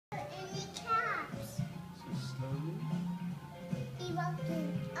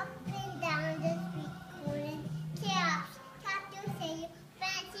walking up and down the street, calling cabs. Captain say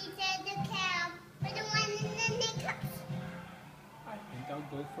fancy said the cab, but the one in the knickups. I think I'll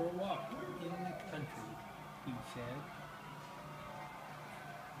go for a walk in the country, he said.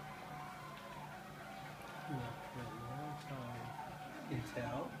 He walked for a long time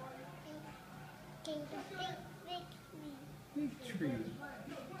until Came the big tree. big tree.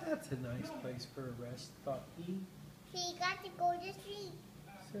 That's a nice place for a rest, thought he. He got to go to sleep.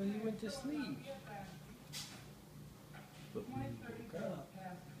 So he went to sleep. But when he woke up,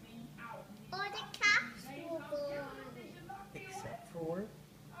 All the caps were gone. except for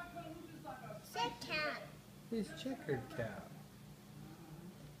Said cat. his checkered cap.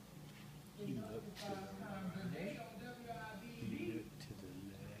 He looked to the right, he looked to the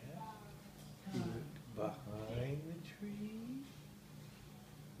left, he looked behind the tree,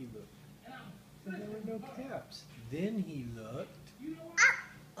 he looked, and there were no caps. Then he looked,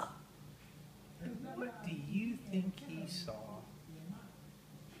 Up. and what do you think he saw?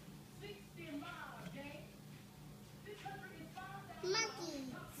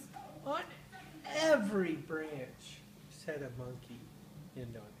 Monkeys. On every branch sat a monkey,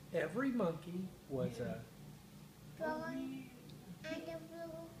 and on every monkey was a Brown and the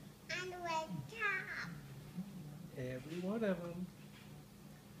blue and the red cap. every one of them.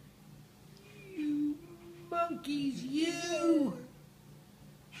 You monkeys, you!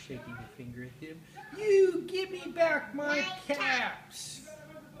 Shaking a finger at them. You give me back my caps!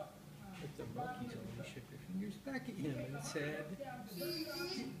 But the monkeys only shook their fingers back at him and said,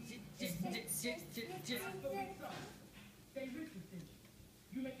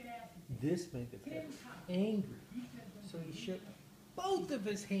 this made the peddler angry. So he shook both of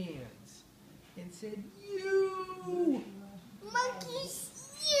his hands and said, you! Monkeys,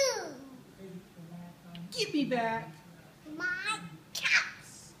 you. Give me back! My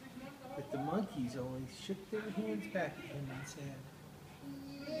caps. But the monkeys only shook their hands back at him and said,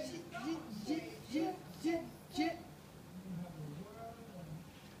 zit, zit, zit, zit, zit.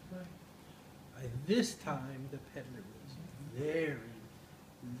 By this time, the peddler was very,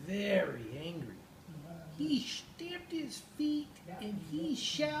 very angry. He stamped his feet and he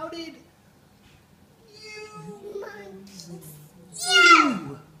shouted, you! Monkeys,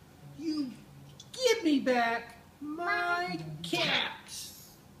 You! You give me back my caps!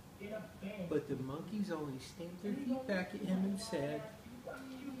 But the monkeys only stamped their feet back at him and said,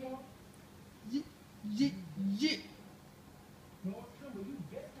 zit, zit, zit.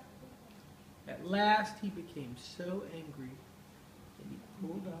 At last he became so angry that he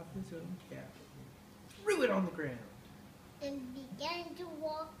pulled off his own cap and threw it on the ground. and began to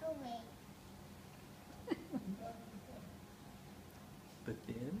walk away. But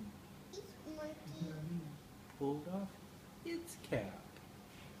then Each monkey pulled off its cap.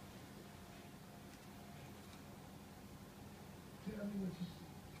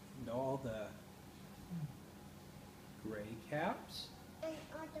 And all the gray caps, and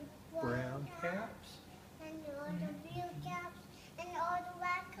all the brown caps, and all the blue caps and all the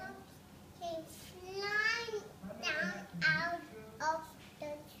white caps came flying down out of the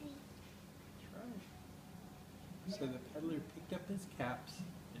tree. that's right. So the peddler picked up his caps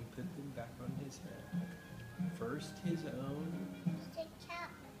and put them back on his head. First his own, The cap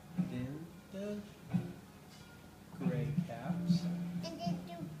then the gray caps, and then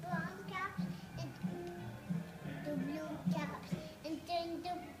the brown caps and the blue caps and then the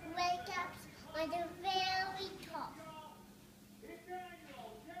red caps on the very top.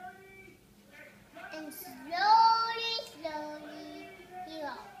 And slowly, slowly, he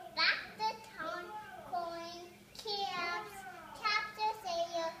walked back to town, calling cabs, caps to say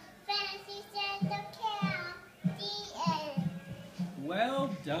fancy said the cab. The end. well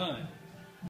done.